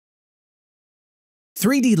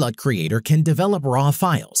3D LUT Creator can develop RAW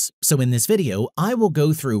files, so in this video, I will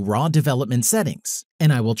go through RAW development settings,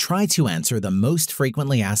 and I will try to answer the most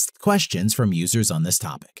frequently asked questions from users on this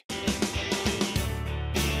topic.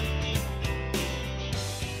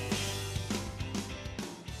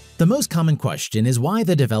 The most common question is why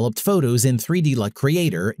the developed photos in 3D LUT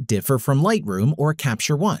Creator differ from Lightroom or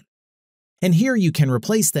Capture One. And here you can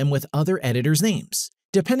replace them with other editors' names,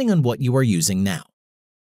 depending on what you are using now.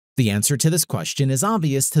 The answer to this question is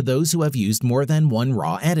obvious to those who have used more than one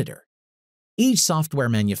RAW editor. Each software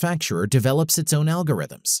manufacturer develops its own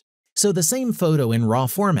algorithms, so the same photo in RAW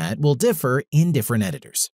format will differ in different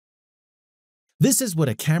editors. This is what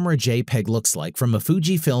a camera JPEG looks like from a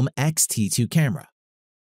Fujifilm X-T2 camera.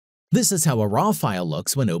 This is how a RAW file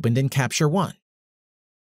looks when opened in Capture One.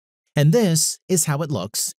 And this is how it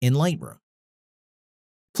looks in Lightroom.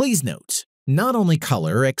 Please note, not only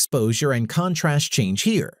color, exposure, and contrast change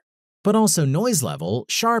here, but also noise level,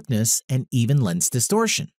 sharpness, and even lens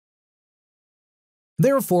distortion.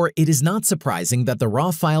 Therefore, it is not surprising that the RAW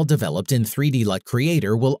file developed in 3D LUT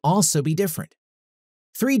Creator will also be different.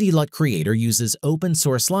 3D LUT Creator uses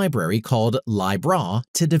open-source library called LibRaw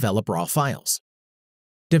to develop RAW files.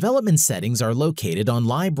 Development settings are located on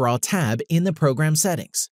LibRaw tab in the program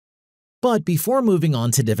settings. But before moving on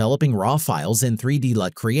to developing RAW files in 3D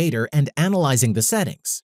LUT Creator and analyzing the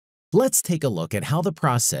settings, let's take a look at how the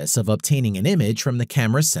process of obtaining an image from the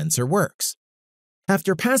camera's sensor works.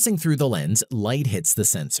 After passing through the lens, light hits the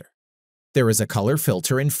sensor. There is a color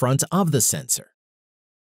filter in front of the sensor.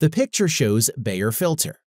 The picture shows Bayer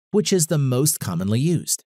filter, which is the most commonly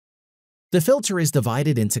used. The filter is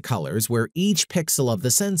divided into colors where each pixel of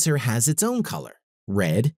the sensor has its own color,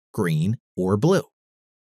 red, green, or blue.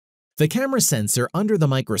 The camera sensor under the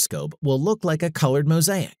microscope will look like a colored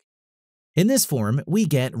mosaic. In this form, we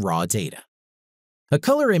get raw data. A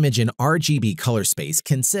color image in RGB color space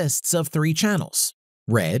consists of 3 channels: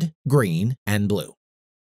 red, green, and blue.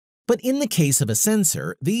 But in the case of a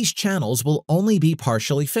sensor, these channels will only be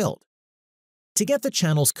partially filled. To get the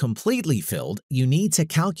channels completely filled, you need to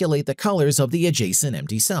calculate the colors of the adjacent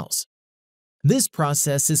empty cells. This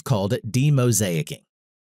process is called demosaicing.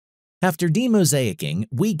 After demosaicing,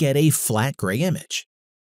 we get a flat gray image.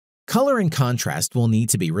 Color and contrast will need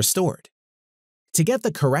to be restored. To get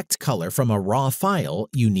the correct color from a RAW file,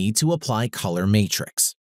 you need to apply color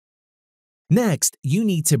matrix. Next, you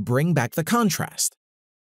need to bring back the contrast.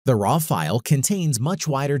 The RAW file contains much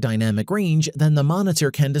wider dynamic range than the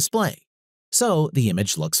monitor can display, so the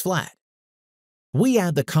image looks flat. We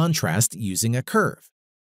add the contrast using a curve,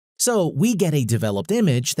 so we get a developed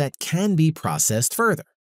image that can be processed further.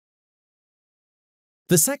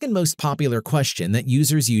 The second most popular question that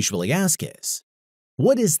users usually ask is,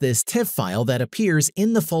 what is this Tiff file that appears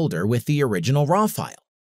in the folder with the original RAW file?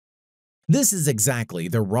 This is exactly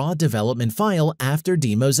the RAW development file after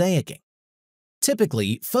demosaicing.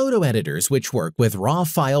 Typically, photo editors which work with RAW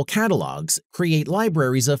file catalogs create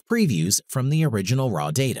libraries of previews from the original RAW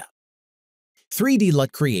data. 3D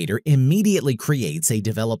LUT Creator immediately creates a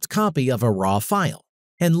developed copy of a RAW file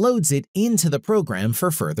and loads it into the program for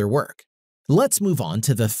further work. Let's move on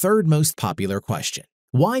to the third most popular question.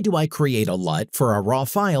 Why do I create a LUT for a RAW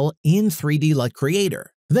file in 3D LUT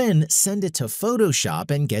Creator, then send it to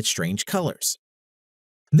Photoshop and get strange colors?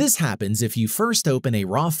 This happens if you first open a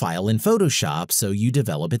RAW file in Photoshop, so you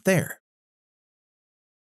develop it there.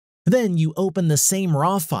 Then you open the same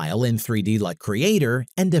RAW file in 3D LUT Creator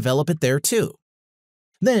and develop it there too.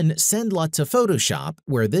 Then send LUT to Photoshop,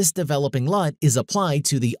 where this developing LUT is applied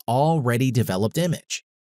to the already developed image.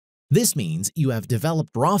 This means you have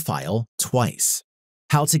developed RAW file twice.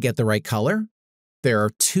 How to get the right color? There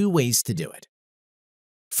are 2 ways to do it.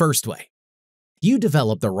 First way, you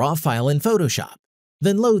develop the RAW file in Photoshop,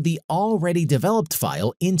 then load the already developed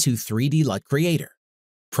file into 3D LUT Creator.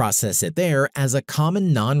 Process it there as a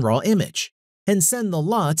common non-RAW image, and send the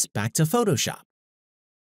LUT back to Photoshop.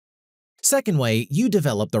 Second way, you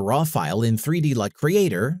develop the RAW file in 3D LUT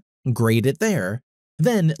Creator, grade it there,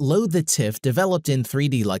 then load the Tiff developed in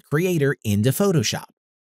 3D LUT Creator into Photoshop.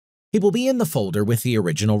 It will be in the folder with the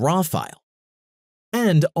original RAW file.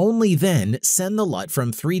 And only then send the LUT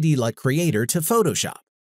from 3D LUT Creator to Photoshop.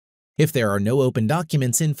 If there are no open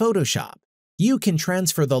documents in Photoshop, you can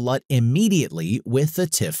transfer the LUT immediately with the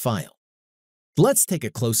Tiff file. Let's take a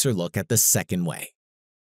closer look at the second way.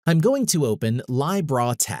 I'm going to open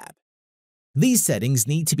LibRaw tab. These settings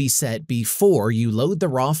need to be set before you load the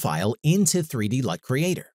RAW file into 3D LUT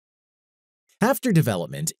Creator. After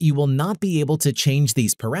development, you will not be able to change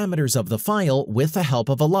these parameters of the file with the help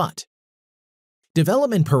of a LUT.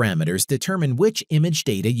 Development parameters determine which image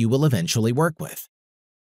data you will eventually work with.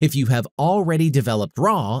 If you have already developed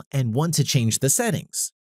RAW and want to change the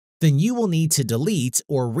settings, then you will need to delete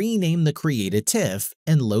or rename the created TIFF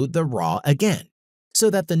and load the RAW again, so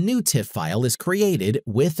that the new TIFF file is created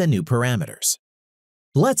with the new parameters.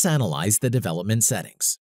 Let's analyze the development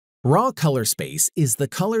settings. RAW color space is the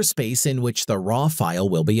color space in which the RAW file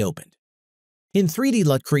will be opened. In 3D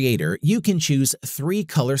LUT Creator, you can choose 3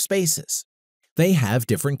 color spaces. They have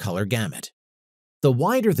different color gamut. The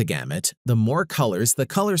wider the gamut, the more colors the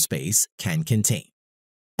color space can contain.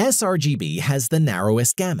 sRGB has the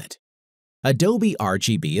narrowest gamut. Adobe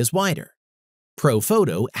RGB is wider.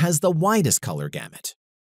 ProPhoto has the widest color gamut.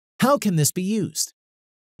 How can this be used?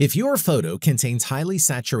 If your photo contains highly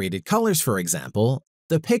saturated colors, for example,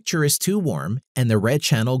 the picture is too warm and the red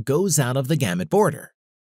channel goes out of the gamut border,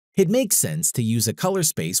 it makes sense to use a color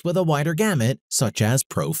space with a wider gamut, such as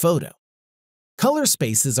ProPhoto. Color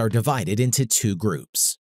spaces are divided into 2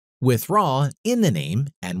 groups, with RAW in the name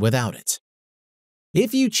and without it.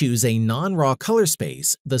 If you choose a non-RAW color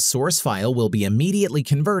space, the source file will be immediately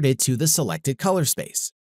converted to the selected color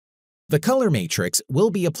space. The color matrix will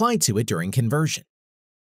be applied to it during conversion.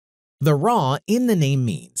 The RAW in the name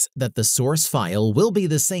means that the source file will be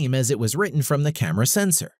the same as it was written from the camera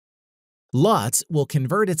sensor. LUT will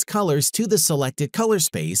convert its colors to the selected color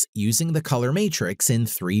space using the color matrix in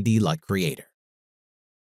 3D LUT Creator.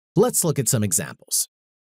 Let's look at some examples.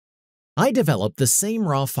 I developed the same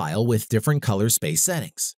RAW file with different color space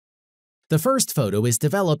settings. The first photo is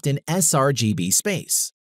developed in sRGB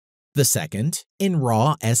space, the second in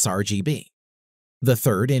RAW sRGB, the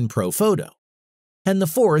third in ProPhoto, and the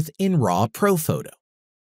fourth in RAW ProPhoto.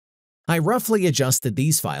 I roughly adjusted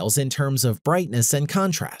these files in terms of brightness and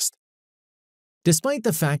contrast. Despite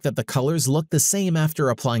the fact that the colors look the same after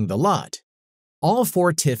applying the LUT, all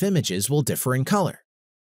 4 TIFF images will differ in color.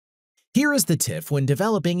 Here is the TIFF when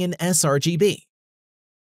developing in sRGB.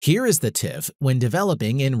 Here is the TIFF when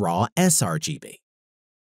developing in RAW sRGB.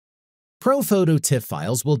 ProPhoto TIFF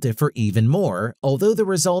files will differ even more, although the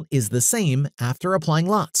result is the same after applying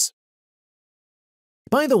LUTs.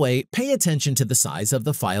 By the way, pay attention to the size of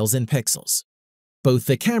the files in pixels. Both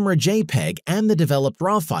the camera JPEG and the developed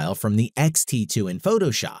RAW file from the X-T2 in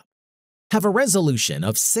Photoshop have a resolution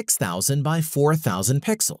of 6000 by 4000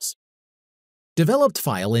 pixels. Developed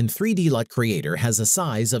file in 3D LUT Creator has a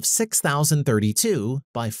size of 6032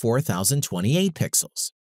 by 4028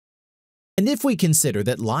 pixels. And if we consider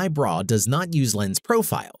that LibRaw does not use lens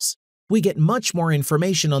profiles, we get much more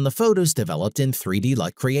information on the photos developed in 3D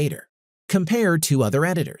LUT Creator compared to other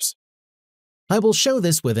editors. I will show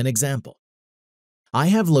this with an example. I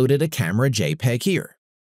have loaded a camera JPEG here.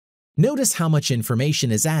 Notice how much information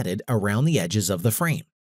is added around the edges of the frame.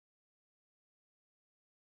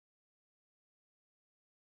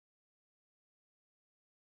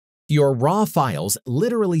 Your RAW files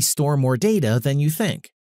literally store more data than you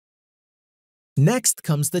think. Next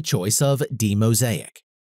comes the choice of demosaic.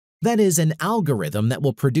 That is an algorithm that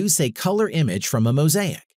will produce a color image from a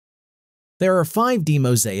mosaic. There are 5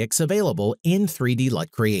 demosaics available in 3D LUT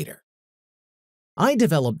Creator. I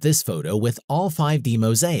developed this photo with all 5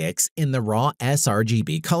 demosaics in the RAW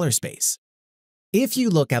sRGB color space. If you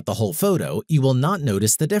look at the whole photo, you will not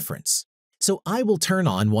notice the difference, so I will turn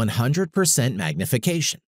on 100%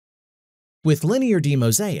 magnification. With linear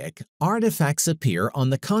demosaic, artifacts appear on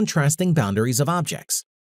the contrasting boundaries of objects.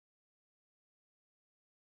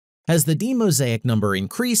 As the demosaic number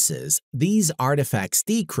increases, these artifacts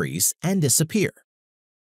decrease and disappear.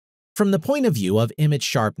 From the point of view of image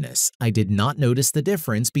sharpness, I did not notice the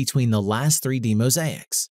difference between the last 3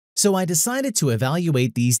 demosaics, so I decided to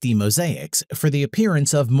evaluate these demosaics for the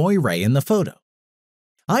appearance of moire in the photo.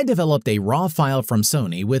 I developed a RAW file from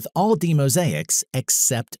Sony with all demosaics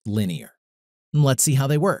except linear. Let's see how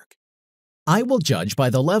they work. I will judge by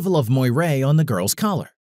the level of moire on the girl's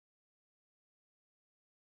collar.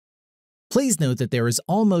 Please note that there is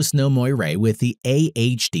almost no moire with the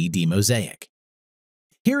AHD demosaic.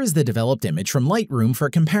 Here is the developed image from Lightroom for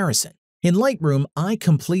comparison. In Lightroom, I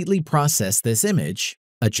completely processed this image,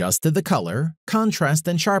 adjusted the color, contrast,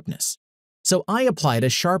 and sharpness. So I applied a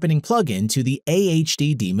sharpening plugin to the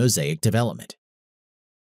AHD demosaic development.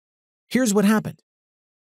 Here's what happened.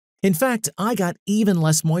 In fact, I got even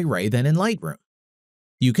less moire than in Lightroom.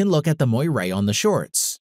 You can look at the moire on the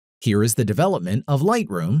shorts. Here is the development of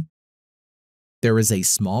Lightroom. There is a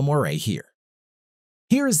small moire here.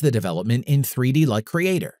 Here is the development in 3D LUT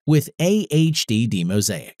Creator with AHD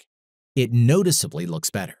demosaic. It noticeably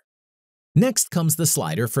looks better. Next comes the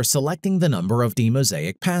slider for selecting the number of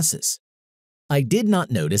demosaic passes. I did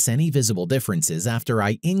not notice any visible differences after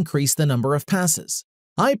I increased the number of passes.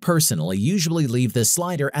 I personally usually leave this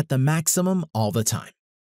slider at the maximum all the time.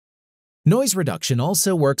 Noise reduction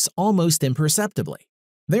also works almost imperceptibly.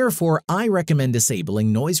 Therefore, I recommend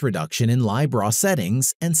disabling noise reduction in LibRaw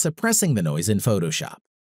settings and suppressing the noise in Photoshop.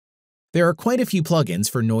 There are quite a few plugins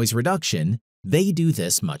for noise reduction. They do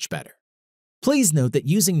this much better. Please note that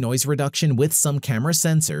using noise reduction with some camera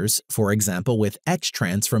sensors, for example with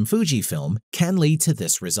X-Trans from Fujifilm, can lead to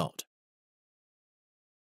this result.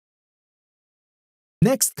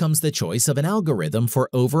 Next comes the choice of an algorithm for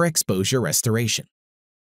overexposure restoration.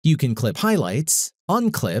 You can clip highlights,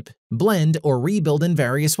 unclip, blend, or rebuild in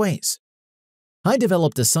various ways. I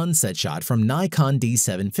developed a sunset shot from Nikon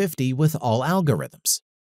D750 with all algorithms.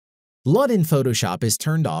 LUT in Photoshop is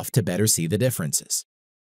turned off to better see the differences.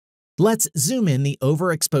 Let's zoom in the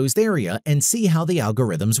overexposed area and see how the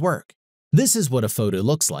algorithms work. This is what a photo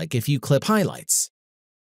looks like if you clip highlights.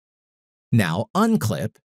 Now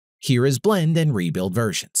unclip. Here is blend and rebuild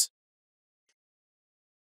versions.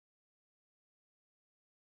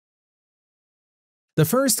 The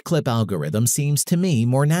first clip algorithm seems to me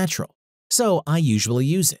more natural, so I usually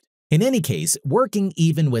use it. In any case, working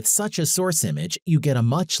even with such a source image, you get a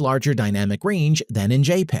much larger dynamic range than in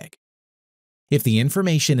JPEG. If the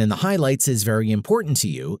information in the highlights is very important to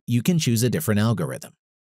you, you can choose a different algorithm.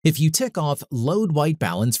 If you tick off Load White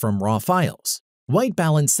Balance from raw files, white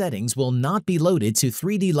balance settings will not be loaded to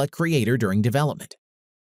 3D LUT Creator during development.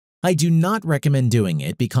 I do not recommend doing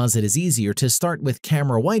it because it is easier to start with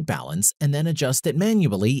camera white balance and then adjust it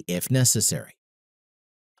manually if necessary.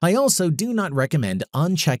 I also do not recommend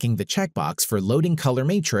unchecking the checkbox for loading color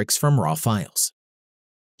matrix from raw files.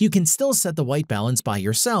 You can still set the white balance by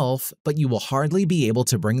yourself, but you will hardly be able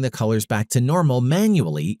to bring the colors back to normal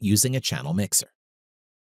manually using a channel mixer.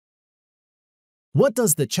 What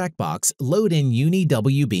does the checkbox Load in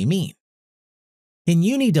UniWB mean? In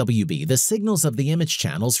UniWB, the signals of the image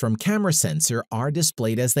channels from camera sensor are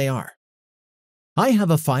displayed as they are. I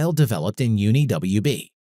have a file developed in UniWB.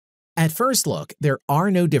 At first look, there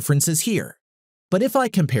are no differences here. But if I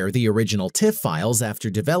compare the original Tiff files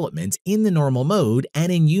after development in the normal mode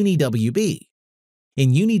and in UniWB,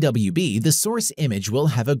 the source image will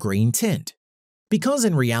have a green tint, because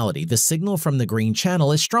in reality the signal from the green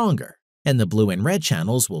channel is stronger and the blue and red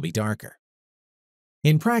channels will be darker.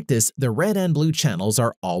 In practice, the red and blue channels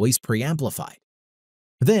are always preamplified.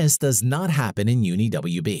 This does not happen in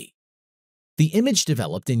UniWB. The image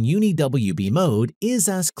developed in UniWB mode is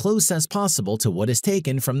as close as possible to what is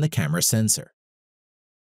taken from the camera sensor.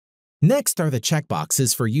 Next are the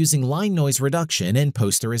checkboxes for using line noise reduction and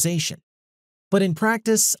posterization. But in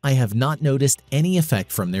practice, I have not noticed any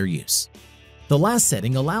effect from their use. The last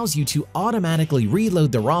setting allows you to automatically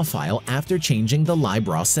reload the raw file after changing the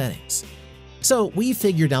LibRaw settings. So we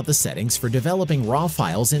figured out the settings for developing raw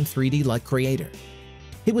files in 3D LUT Creator.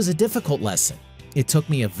 It was a difficult lesson. It took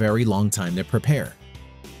me a very long time to prepare.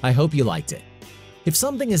 I hope you liked it. If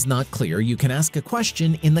something is not clear, you can ask a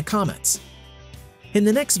question in the comments. In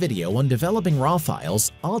the next video on developing raw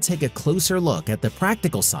files, I'll take a closer look at the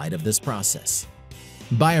practical side of this process.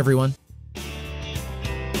 Bye everyone!